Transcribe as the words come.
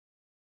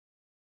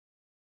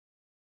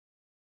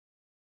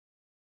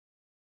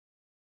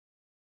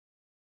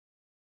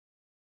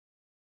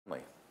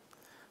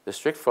The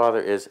strict father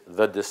is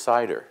the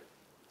decider,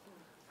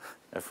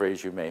 a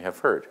phrase you may have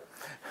heard.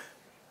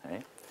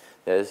 Right?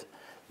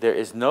 There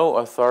is no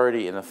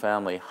authority in the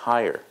family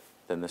higher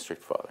than the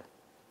strict father.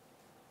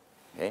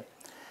 Okay?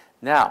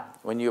 Now,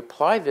 when you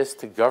apply this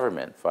to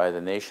government via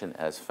the nation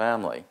as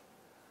family,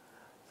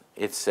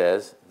 it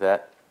says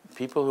that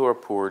people who are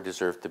poor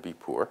deserve to be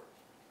poor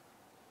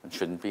and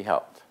shouldn't be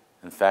helped.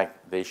 In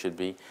fact, they should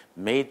be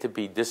made to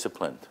be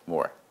disciplined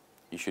more.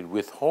 You should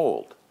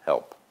withhold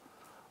help,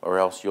 or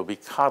else you'll be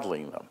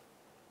coddling them.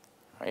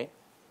 Right?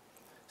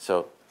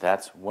 So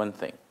that's one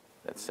thing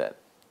that's said.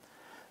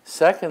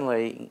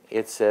 Secondly,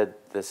 it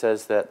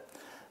says that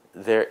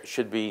there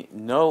should be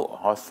no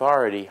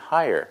authority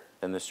higher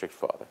than the strict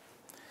father.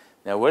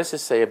 Now, what does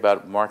this say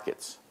about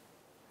markets?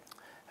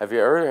 Have you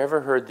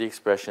ever heard the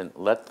expression,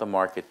 let the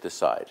market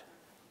decide?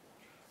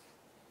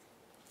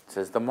 It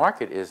says the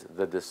market is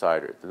the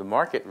decider. The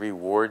market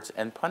rewards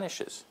and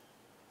punishes.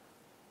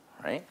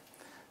 Right?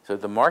 So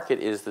the market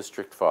is the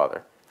strict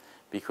father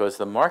because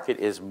the market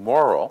is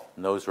moral,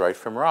 knows right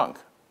from wrong.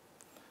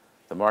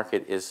 The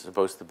market is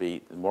supposed to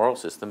be the moral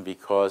system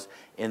because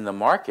in the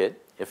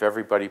market, if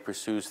everybody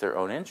pursues their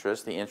own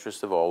interest, the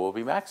interest of all will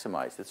be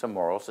maximized. It's a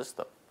moral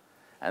system.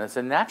 And it's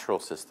a natural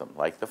system,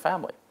 like the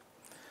family.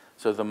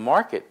 So the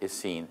market is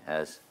seen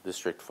as the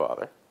strict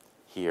father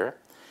here,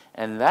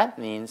 and that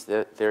means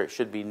that there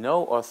should be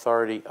no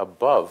authority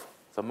above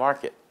the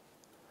market.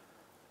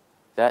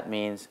 That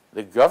means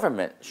the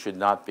government should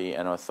not be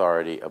an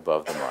authority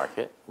above the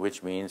market,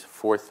 which means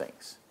four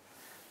things.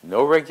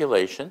 No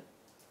regulation,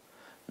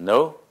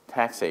 no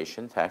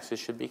taxation, taxes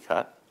should be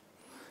cut,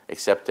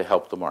 except to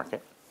help the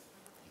market.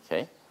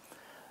 Okay?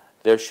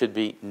 There should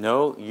be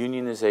no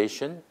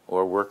unionization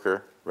or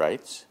worker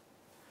rights,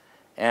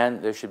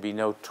 and there should be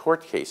no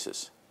tort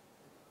cases,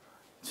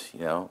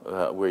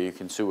 where you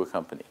can sue a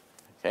company.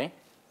 Okay?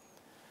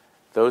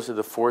 Those are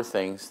the four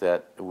things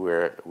that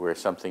where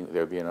there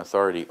would be an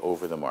authority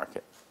over the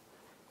market.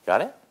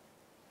 Got it?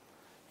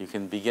 You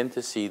can begin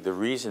to see the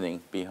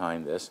reasoning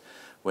behind this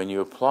when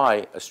you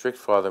apply a strict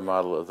father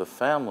model of the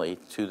family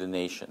to the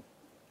nation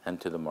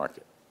and to the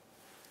market.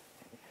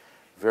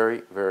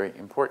 Very, very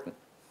important.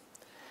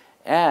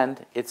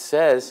 And it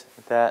says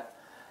that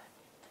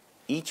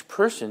each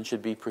person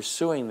should be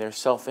pursuing their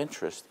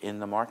self-interest in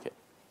the market.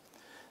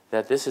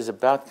 That this is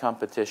about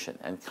competition,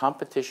 and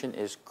competition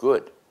is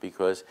good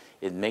because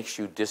it makes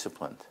you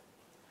disciplined.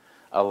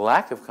 A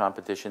lack of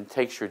competition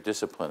takes your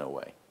discipline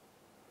away.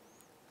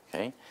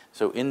 Okay?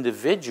 So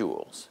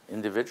individual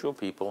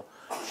people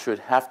should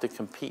have to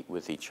compete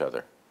with each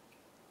other.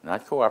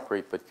 Not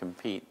cooperate, but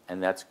compete,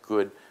 and that's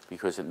good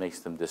because it makes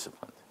them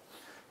disciplined.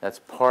 That's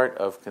part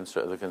of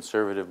the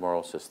conservative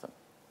moral system.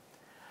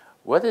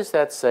 What does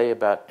that say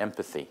about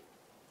empathy?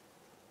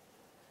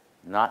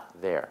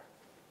 Not there.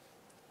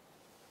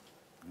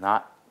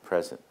 Not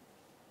present.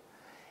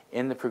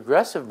 In the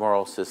progressive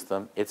moral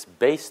system, it's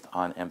based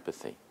on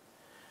empathy.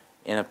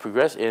 In a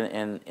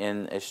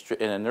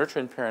nurture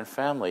and parent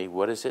family,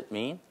 what does it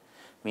mean?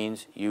 It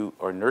means you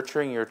are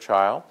nurturing your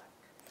child.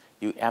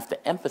 You have to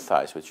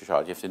empathize with your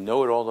child. You have to know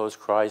what all those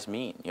cries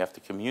mean. You have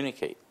to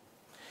communicate.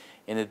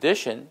 In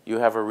addition, you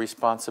have a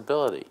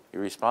responsibility.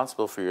 You're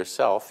responsible for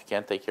yourself. You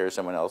can't take care of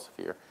someone else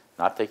if you're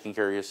not taking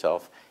care of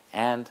yourself,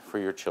 and for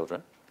your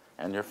children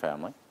and your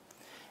family.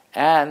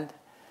 And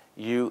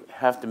you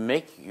have to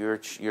make your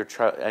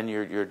child, and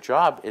your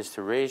job is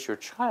to raise your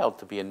child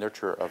to be a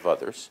nurturer of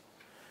others,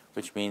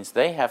 which means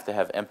they have to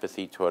have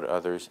empathy toward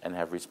others and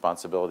have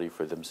responsibility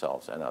for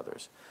themselves and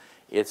others.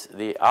 It's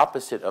the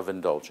opposite of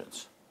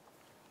indulgence.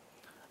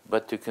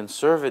 But to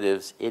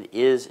conservatives, it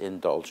is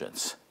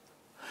indulgence.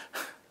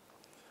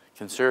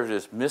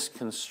 Conservatives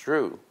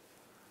misconstrue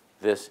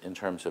this in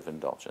terms of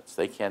indulgence.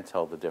 They can't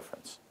tell the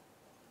difference.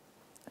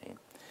 Okay?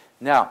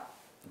 Now,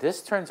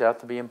 this turns out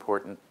to be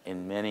important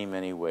in many,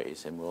 many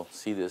ways, and we'll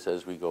see this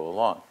as we go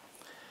along.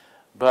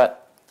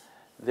 But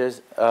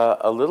there's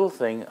a little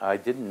thing I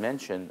didn't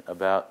mention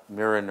about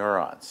mirror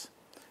neurons,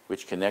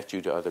 which connect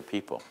you to other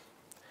people.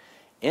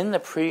 In the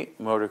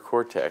premotor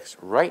cortex,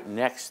 right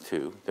next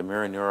to the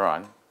mirror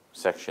neuron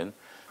section,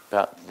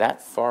 about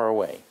that far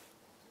away,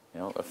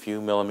 a few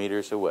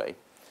millimeters away,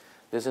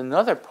 there's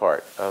another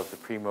part of the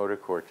premotor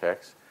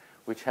cortex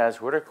which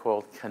has what are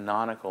called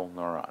canonical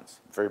neurons.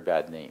 Very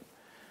bad name.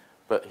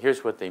 But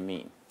here's what they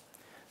mean.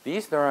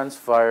 These neurons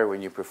fire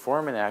when you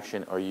perform an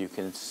action or you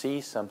can see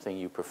something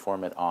you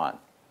perform it on.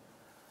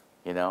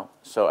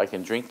 So I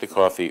can drink the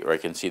coffee or I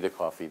can see the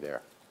coffee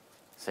there.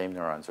 Same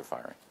neurons are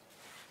firing.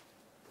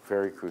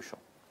 Very crucial.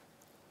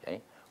 Okay?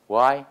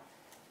 Why?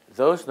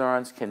 Those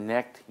neurons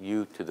connect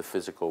you to the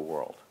physical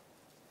world.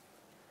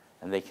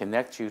 And they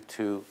connect you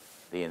to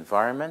the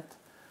environment,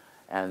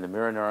 and the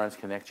mirror neurons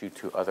connect you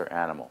to other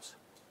animals.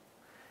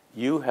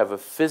 You have a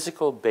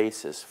physical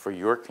basis for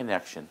your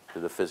connection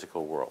to the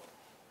physical world.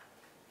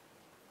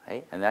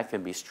 Okay? And that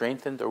can be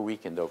strengthened or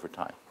weakened over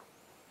time.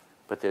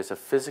 But there's a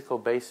physical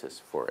basis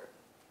for it.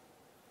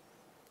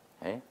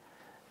 Okay?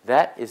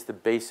 That is the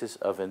basis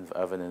of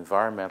an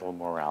environmental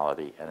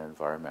morality and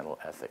environmental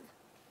ethic.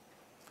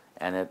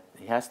 And it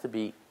has to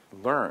be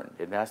learned.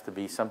 It has to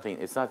be something,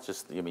 it's not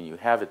just, I mean, you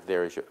have it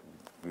there as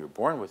you're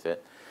born with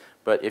it,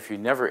 but if you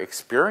never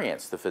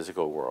experience the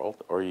physical world,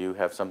 or you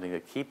have something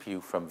that keeps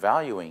you from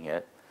valuing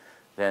it,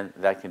 then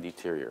that can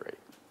deteriorate.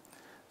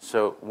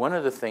 So one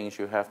of the things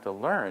you have to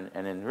learn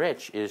and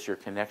enrich is your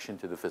connection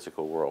to the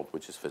physical world,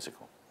 which is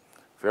physical.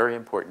 Very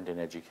important in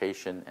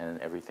education and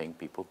in everything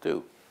people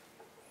do.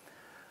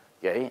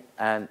 Okay?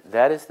 And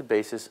that is the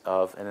basis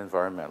of an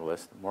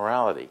environmentalist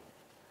morality.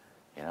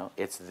 You know,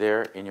 it's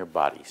there in your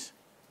bodies.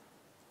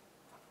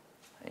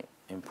 Okay?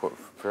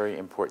 Very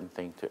important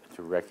thing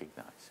to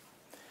recognize.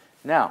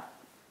 Now,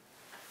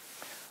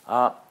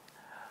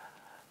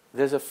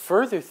 there's a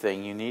further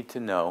thing you need to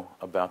know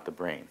about the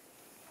brain.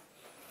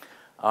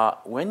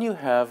 When you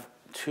have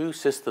two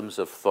systems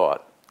of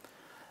thought,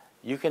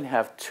 you can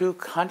have two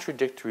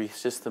contradictory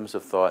systems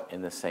of thought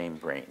in the same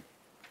brain,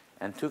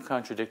 and two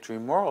contradictory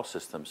moral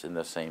systems in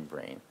the same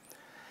brain.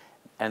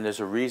 And there's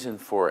a reason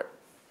for it.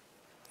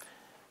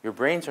 Your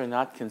brains are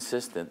not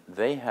consistent.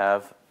 They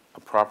have a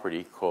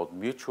property called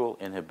mutual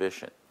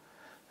inhibition.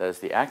 That is,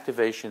 the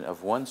activation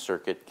of one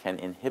circuit can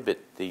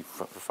inhibit the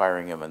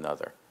firing of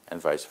another,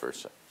 and vice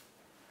versa.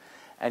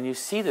 And you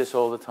see this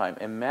all the time.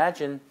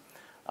 Imagine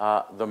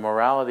the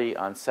morality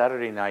on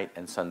Saturday night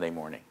and Sunday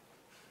morning.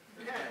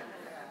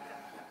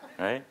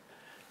 Right?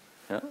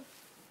 You know?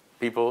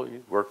 People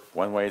work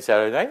one way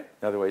Saturday night,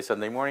 another way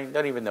Sunday morning,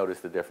 don't even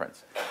notice the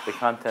difference. The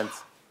content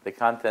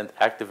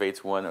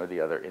activates one or the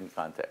other in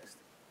context.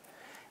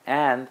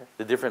 And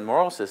the different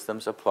moral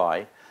systems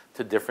apply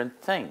to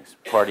different things.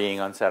 Partying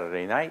on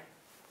Saturday night,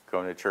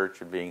 going to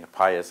church and being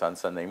pious on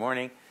Sunday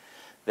morning.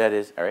 That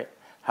is, all right,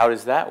 how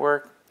does that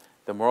work?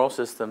 The moral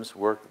systems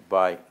work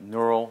by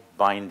neural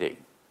binding.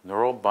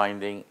 Neural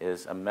binding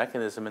is a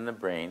mechanism in the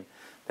brain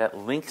that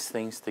links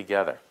things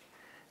together.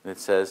 And it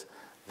says,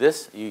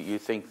 this, you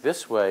think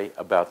this way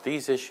about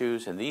these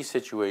issues and these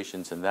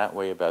situations, and that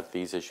way about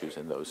these issues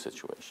and those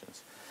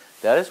situations.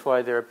 That is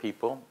why there are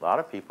people, a lot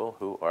of people,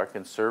 who are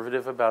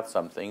conservative about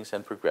some things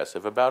and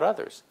progressive about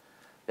others.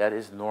 That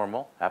is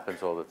normal,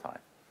 happens all the time.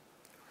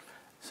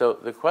 So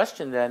the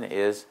question then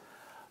is,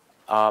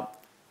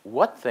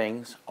 what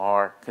things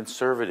are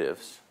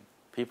conservatives,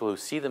 people who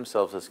see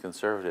themselves as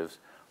conservatives,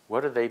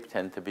 what do they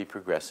tend to be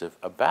progressive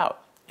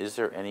about? Is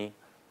there any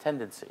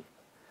tendency?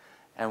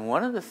 And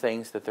one of the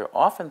things that they're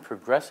often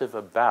progressive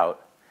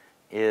about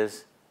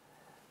is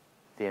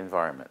the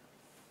environment.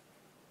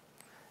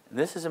 And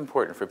this is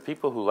important for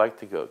people who like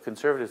to go,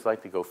 conservatives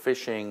like to go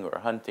fishing or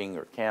hunting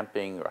or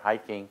camping or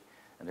hiking,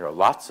 and there are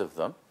lots of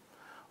them,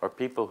 or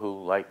people who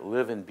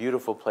live in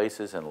beautiful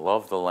places and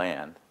love the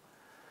land.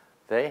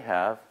 They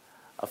have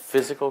a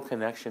physical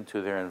connection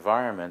to their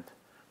environment,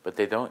 but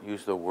they don't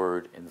use the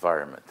word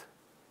environment.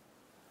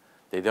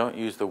 They don't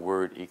use the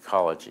word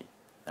ecology,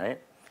 right?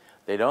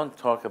 They don't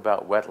talk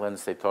about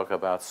wetlands, they talk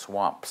about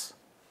swamps.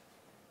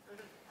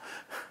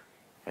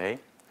 Okay?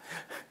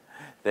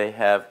 They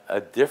have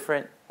a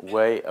different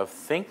way of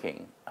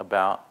thinking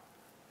about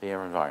the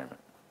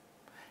environment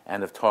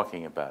and of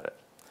talking about it.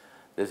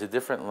 There's a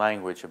different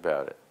language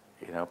about it.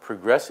 You know,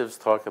 progressives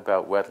talk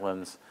about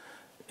wetlands,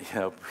 you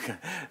know,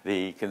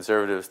 the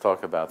conservatives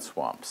talk about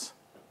swamps,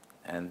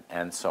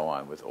 and so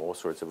on, with all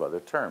sorts of other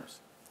terms.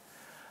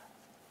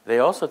 They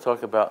also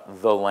talk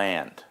about the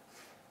land.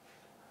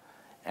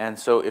 And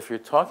so if you're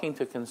talking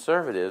to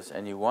conservatives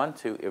and you want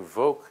to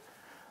evoke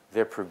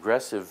their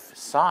progressive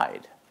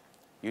side,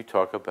 you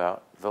talk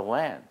about the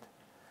land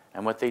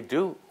and what they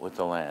do with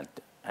the land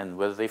and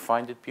whether they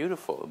find it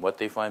beautiful and what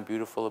they find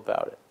beautiful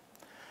about it.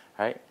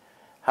 Right?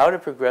 How do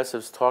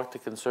progressives talk to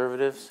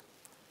conservatives?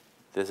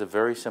 There's a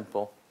very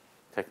simple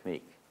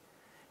technique.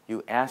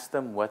 You ask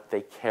them what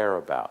they care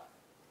about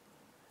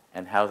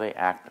and how they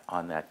act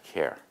on that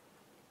care.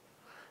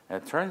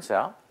 And it turns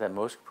out that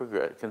most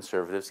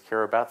conservatives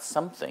care about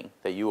something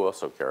that you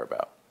also care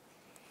about.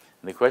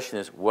 And the question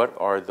is, what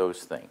are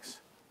those things?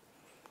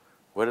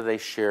 What do they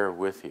share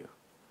with you?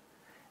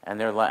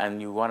 And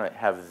you want to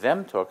have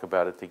them talk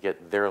about it to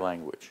get their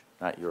language,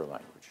 not your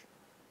language.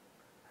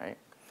 Right?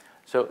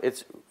 So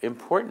it's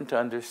important to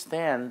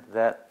understand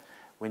that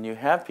when you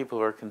have people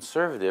who are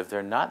conservative,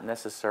 they're not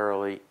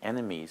necessarily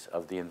enemies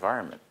of the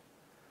environment.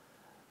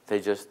 They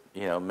just,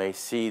 you know, may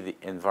see the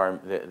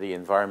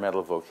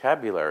environmental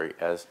vocabulary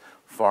as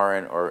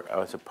foreign or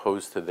as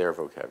opposed to their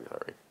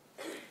vocabulary.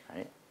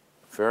 Right?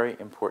 Very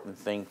important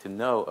thing to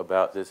know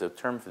about, there's a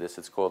term for this,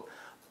 it's called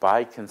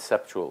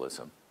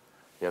biconceptualism.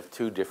 You have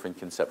two different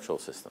conceptual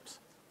systems.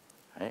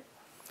 Right?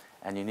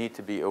 And you need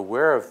to be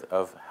aware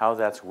of how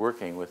that's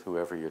working with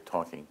whoever you're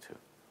talking to.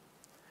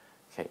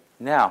 Okay,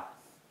 now,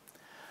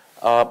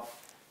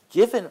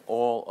 given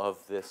all of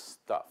this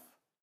stuff,